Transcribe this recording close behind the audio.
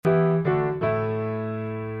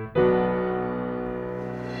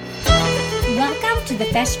the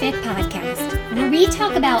Fesh Fit podcast, where we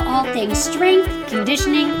talk about all things strength,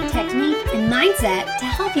 conditioning, technique, and mindset to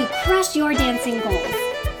help you crush your dancing goals.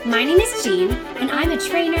 My name is Jean, and I'm a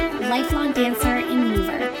trainer, lifelong dancer, and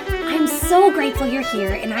mover. I'm so grateful you're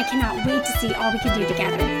here, and I cannot wait to see all we can do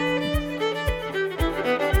together.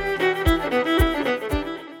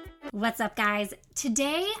 What's up, guys?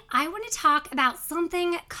 Today, I want to talk about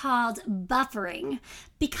something called buffering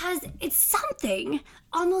because it's something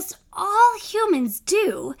almost all humans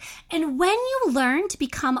do. And when you learn to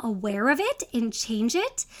become aware of it and change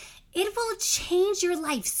it, it will change your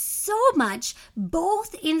life so much,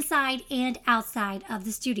 both inside and outside of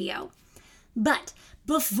the studio. But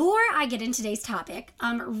before I get into today's topic,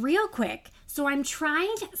 real quick, so I'm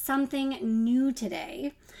trying something new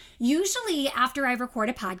today. Usually after I record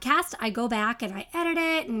a podcast, I go back and I edit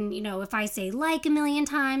it. And, if I say like a million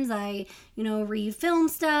times, I, refilm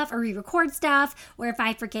stuff or re-record stuff. Or if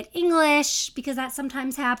I forget English, because that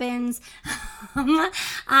sometimes happens,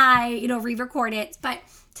 I, re-record it. But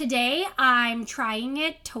today I'm trying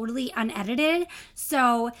it totally unedited.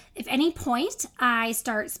 So if any point I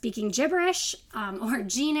start speaking gibberish or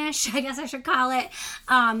Gene-ish, I guess I should call it,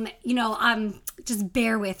 just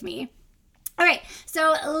bear with me. All right,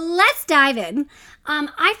 so let's dive in.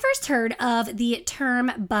 I first heard of the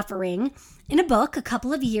term buffering in a book a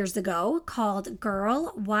couple of years ago called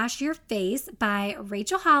Girl, Wash Your Face by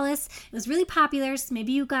Rachel Hollis. It was really popular, so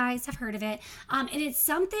maybe you guys have heard of it. And it's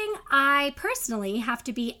something I personally have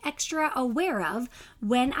to be extra aware of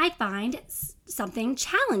when I find something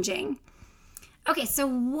challenging. Okay, so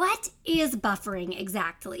what is buffering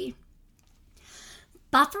exactly?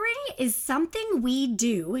 Buffering is something we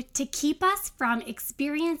do to keep us from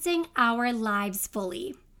experiencing our lives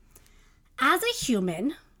fully. As a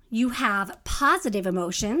human, you have positive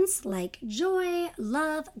emotions like joy,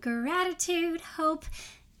 love, gratitude, hope,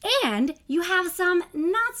 and you have some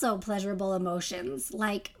not so pleasurable emotions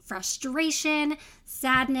like frustration,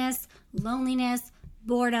 sadness, loneliness,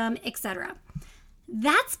 boredom, etc.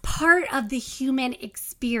 That's part of the human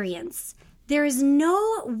experience. There is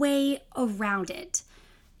no way around it.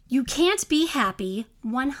 You can't be happy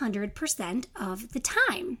 100% of the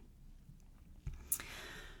time.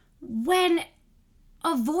 When you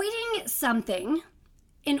avoid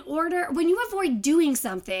doing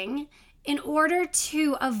something in order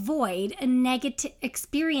to avoid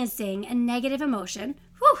experiencing a negative emotion,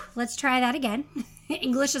 let's try that again.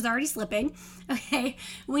 English is already slipping. Okay.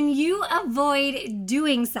 When you avoid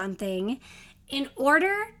doing something in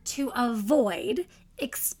order to avoid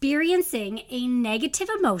experiencing a negative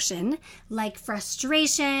emotion like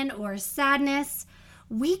frustration or sadness,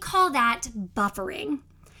 we call that buffering.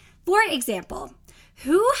 For example,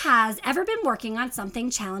 who has ever been working on something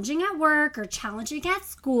challenging at work or challenging at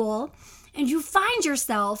school, and you find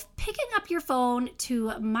yourself picking up your phone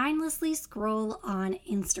to mindlessly scroll on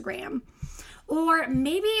Instagram? Or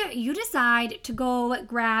maybe you decide to go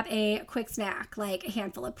grab a quick snack, like a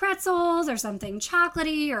handful of pretzels or something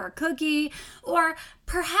chocolatey or a cookie. Or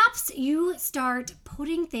perhaps you start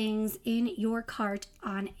putting things in your cart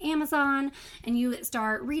on Amazon and you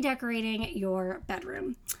start redecorating your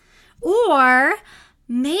bedroom. Or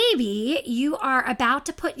maybe you are about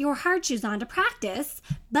to put your hard shoes on to practice,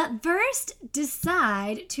 but first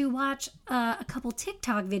decide to watch a couple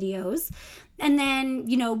TikTok videos and then,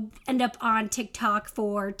 end up on TikTok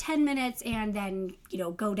for 10 minutes and then,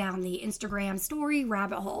 go down the Instagram story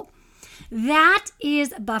rabbit hole. That is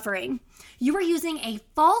buffering. You are using a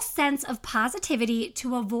false sense of positivity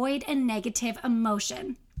to avoid a negative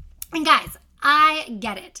emotion. And guys, I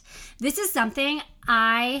get it. This is something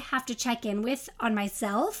I have to check in with on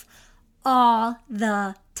myself all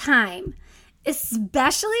the time,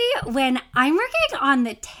 especially when I'm working on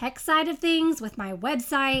the tech side of things with my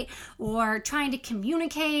website or trying to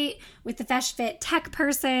communicate with the Fesh Fit tech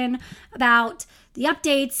person about the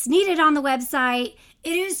updates needed on the website.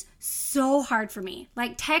 It is so hard for me.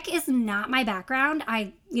 Like, tech is not my background.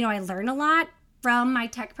 I learn a lot from my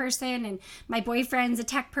tech person, and my boyfriend's a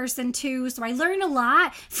tech person too. So I learn a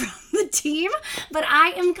lot from the team, but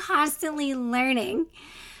I am constantly learning.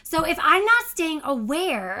 So if I'm not staying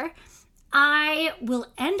aware, I will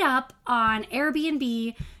end up on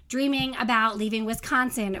Airbnb dreaming about leaving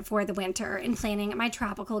Wisconsin for the winter and planning my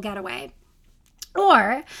tropical getaway.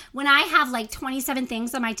 Or when I have like 27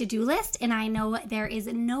 things on my to-do list and I know there is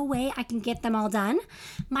no way I can get them all done,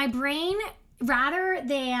 my brain, rather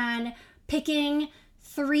than picking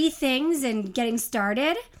 3 things and getting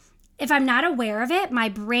started, if I'm not aware of it, my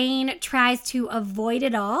brain tries to avoid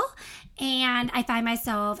it all, and I find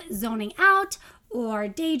myself zoning out or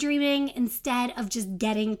daydreaming instead of just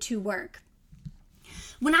getting to work.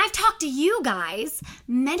 When I've talked to you guys,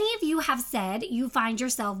 many of you have said you find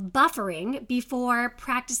yourself buffering before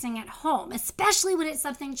practicing at home, especially when it's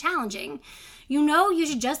something challenging. You know you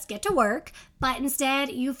should just get to work, but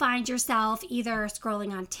instead you find yourself either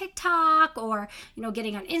scrolling on TikTok or,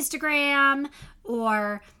 getting on Instagram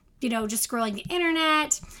or, just scrolling the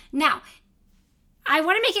internet. Now, I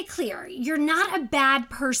want to make it clear, you're not a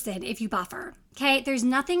bad person if you buffer, okay? There's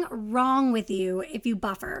nothing wrong with you if you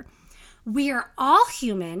buffer. We are all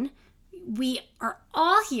human. We are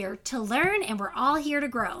all here to learn and we're all here to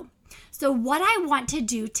grow. So what I want to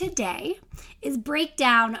do today is break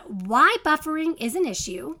down why buffering is an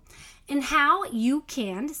issue and how you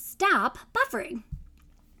can stop buffering.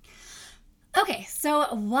 Okay,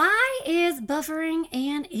 so why is buffering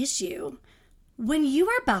an issue? When you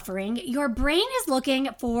are buffering, your brain is looking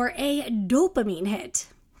for a dopamine hit.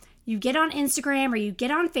 You get on Instagram or you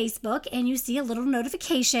get on Facebook and you see a little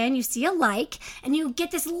notification, you see a like, and you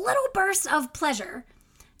get this little burst of pleasure.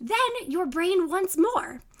 Then your brain wants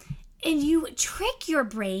more. And you trick your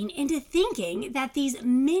brain into thinking that these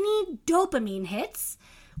mini dopamine hits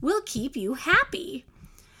will keep you happy.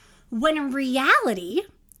 When in reality,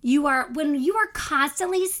 when you are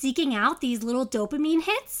constantly seeking out these little dopamine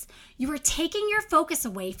hits, you are taking your focus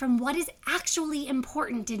away from what is actually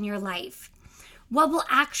important in your life. What will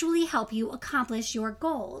actually help you accomplish your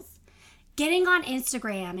goals. Getting on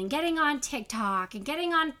Instagram and getting on TikTok and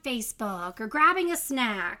getting on Facebook or grabbing a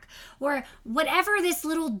snack or whatever this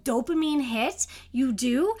little dopamine hit you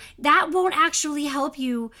do, that won't actually help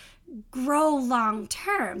you grow long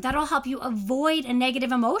term. That'll help you avoid a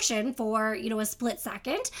negative emotion for, a split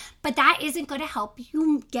second, but that isn't going to help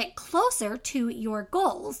you get closer to your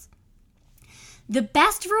goals. The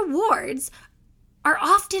best rewards are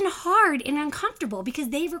often hard and uncomfortable because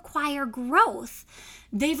they require growth.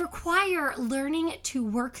 They require learning to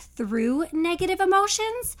work through negative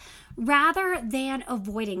emotions rather than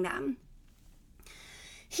avoiding them.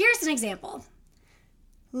 Here's an example.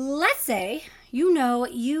 Let's say you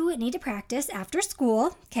need to practice after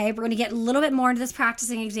school. Okay, we're going to get a little bit more into this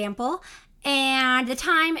practicing example. And the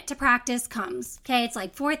time to practice comes, okay? It's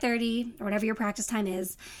like 4:30 or whatever your practice time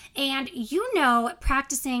is. And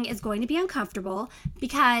practicing is going to be uncomfortable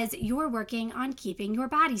because you're working on keeping your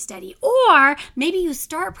body steady. Or maybe you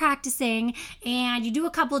start practicing and you do a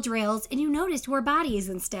couple drills and you notice your body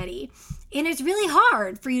isn't steady. And it's really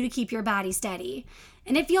hard for you to keep your body steady.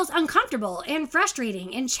 And it feels uncomfortable and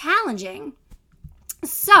frustrating and challenging.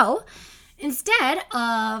 So instead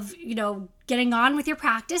of, getting on with your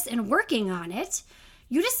practice and working on it,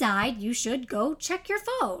 you decide you should go check your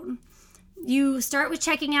phone. You start with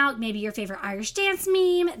checking out maybe your favorite Irish dance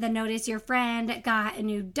meme, then notice your friend got a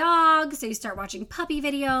new dog, so you start watching puppy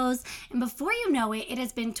videos, and before you know it, it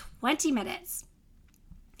has been 20 minutes.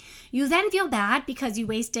 You then feel bad because you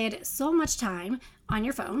wasted so much time on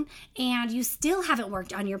your phone and you still haven't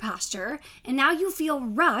worked on your posture, and now you feel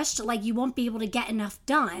rushed, like you won't be able to get enough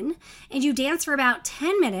done, and you dance for about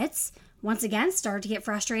 10 minutes. Once again, start to get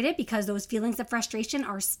frustrated because those feelings of frustration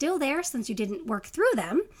are still there since you didn't work through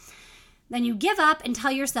them. Then you give up and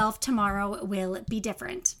tell yourself tomorrow will be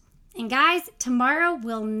different. And guys, tomorrow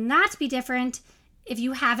will not be different if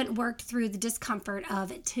you haven't worked through the discomfort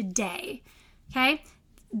of today. Okay?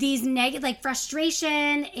 These negative,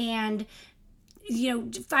 frustration and,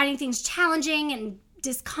 finding things challenging and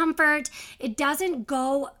discomfort, it doesn't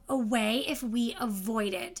go away if we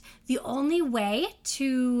avoid it. The only way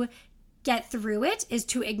to get through it is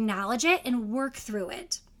to acknowledge it and work through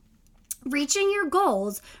it. Reaching your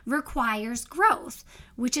goals requires growth,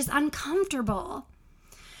 which is uncomfortable.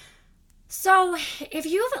 So if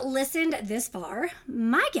you've listened this far,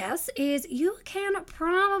 my guess is you can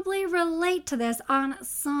probably relate to this on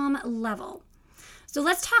some level. So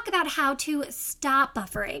let's talk about how to stop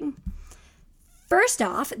buffering. First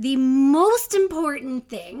off, the most important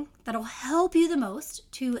thing that'll help you the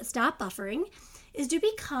most to stop buffering is to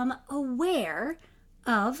become aware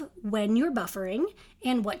of when you're buffering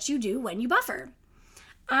and what you do when you buffer.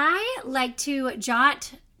 I like to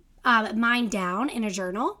jot mine down in a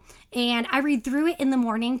journal, and I read through it in the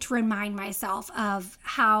morning to remind myself of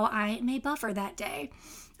how I may buffer that day.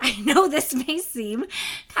 I know this may seem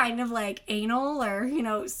kind of like anal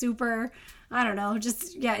or, super, I don't know,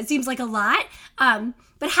 it seems like a lot.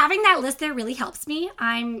 But having that list there really helps me.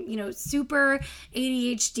 I'm, super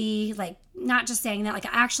ADHD, not just saying that, I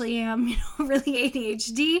actually am, really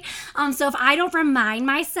ADHD. So if I don't remind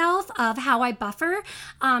myself of how I buffer,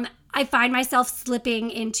 I find myself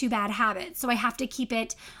slipping into bad habits. So I have to keep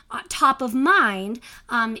it top of mind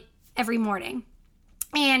every morning.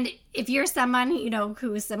 And if you're someone,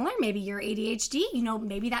 who is similar, maybe you're ADHD,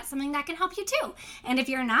 maybe that's something that can help you too. And if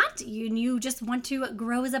you're not, you just want to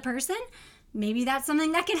grow as a person, maybe that's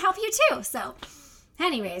something that can help you too. So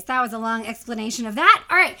anyways, that was a long explanation of that.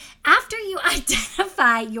 All right, after you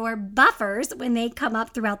identify your buffers when they come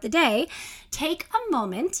up throughout the day, take a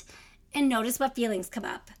moment and notice what feelings come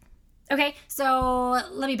up. Okay, so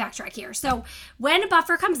let me backtrack here. So when a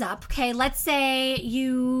buffer comes up, okay, let's say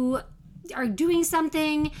you are doing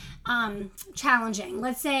something challenging.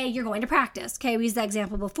 Let's say you're going to practice. Okay, we used that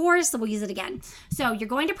example before, so we'll use it again. So you're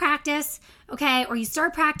going to practice, okay, or you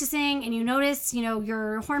start practicing and you notice,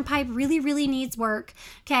 your hornpipe really, really needs work,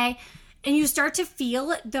 okay, and you start to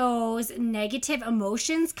feel those negative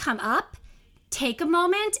emotions come up. Take a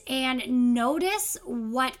moment and notice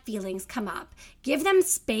what feelings come up. Give them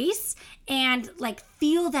space and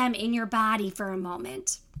feel them in your body for a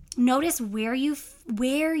moment. Notice where you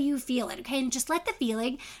feel it, okay? And just let the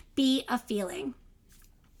feeling be a feeling.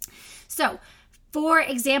 So, for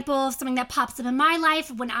example, something that pops up in my life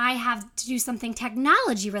when I have to do something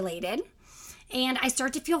technology related and I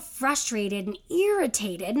start to feel frustrated and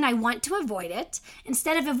irritated and I want to avoid it,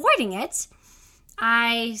 instead of avoiding it,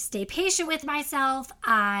 I stay patient with myself.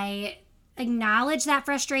 I acknowledge that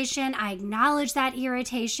frustration. I acknowledge that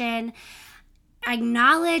irritation. I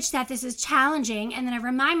acknowledge that this is challenging, and then I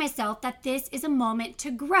remind myself that this is a moment to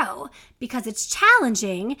grow. Because it's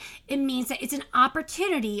challenging, it means that it's an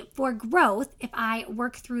opportunity for growth if I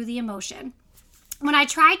work through the emotion. When I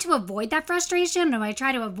try to avoid that frustration, when I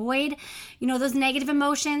try to avoid, those negative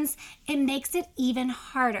emotions, it makes it even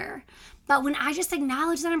harder. But when I just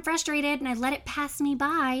acknowledge that I'm frustrated and I let it pass me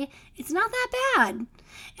by, it's not that bad.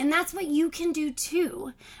 And that's what you can do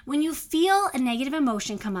too. When you feel a negative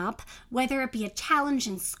emotion come up, whether it be a challenge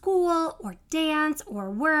in school or dance or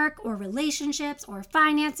work or relationships or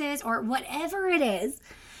finances or whatever it is,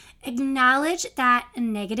 acknowledge that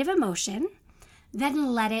negative emotion,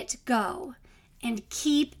 then let it go and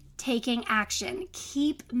keep taking action.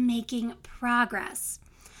 Keep making progress.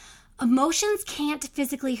 Emotions can't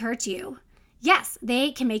physically hurt you. Yes,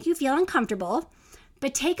 they can make you feel uncomfortable,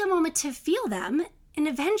 but take a moment to feel them and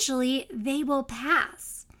eventually they will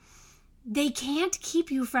pass. They can't keep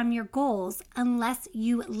you from your goals unless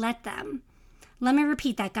you let them. Let me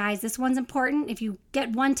repeat that, guys. This one's important. If you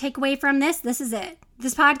get one takeaway from this is it.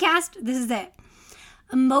 This podcast, this is it.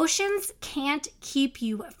 Emotions can't keep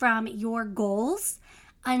you from your goals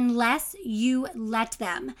unless you let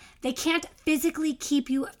them. They can't physically keep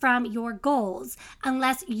you from your goals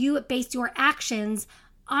unless you base your actions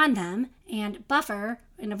on them and buffer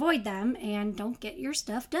and avoid them and don't get your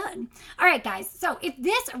stuff done. All right, guys. So if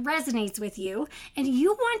this resonates with you and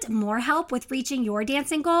you want more help with reaching your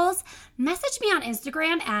dancing goals, message me on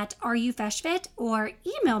Instagram at areyoufeshfit or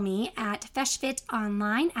email me at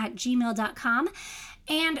feshfitonline@gmail.com.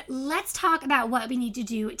 And let's talk about what we need to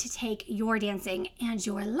do to take your dancing and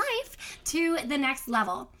your life to the next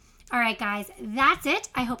level. All right, guys, that's it.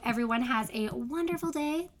 I hope everyone has a wonderful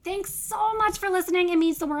day. Thanks so much for listening. It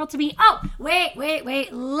means the world to me. Oh,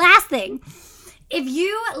 wait. Last thing. If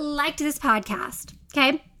you liked this podcast,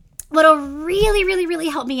 okay, what'll really, really, really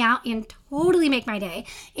help me out and totally make my day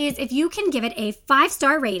is if you can give it a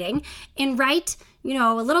 5-star rating and write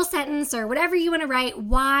a little sentence or whatever you want to write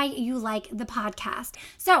why you like the podcast.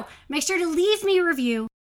 So make sure to leave me a review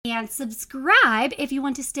and subscribe if you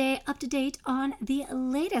want to stay up to date on the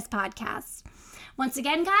latest podcasts. Once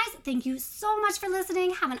again, guys, thank you so much for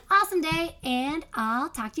listening. Have an awesome day, and I'll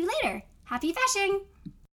talk to you later. Happy feshing!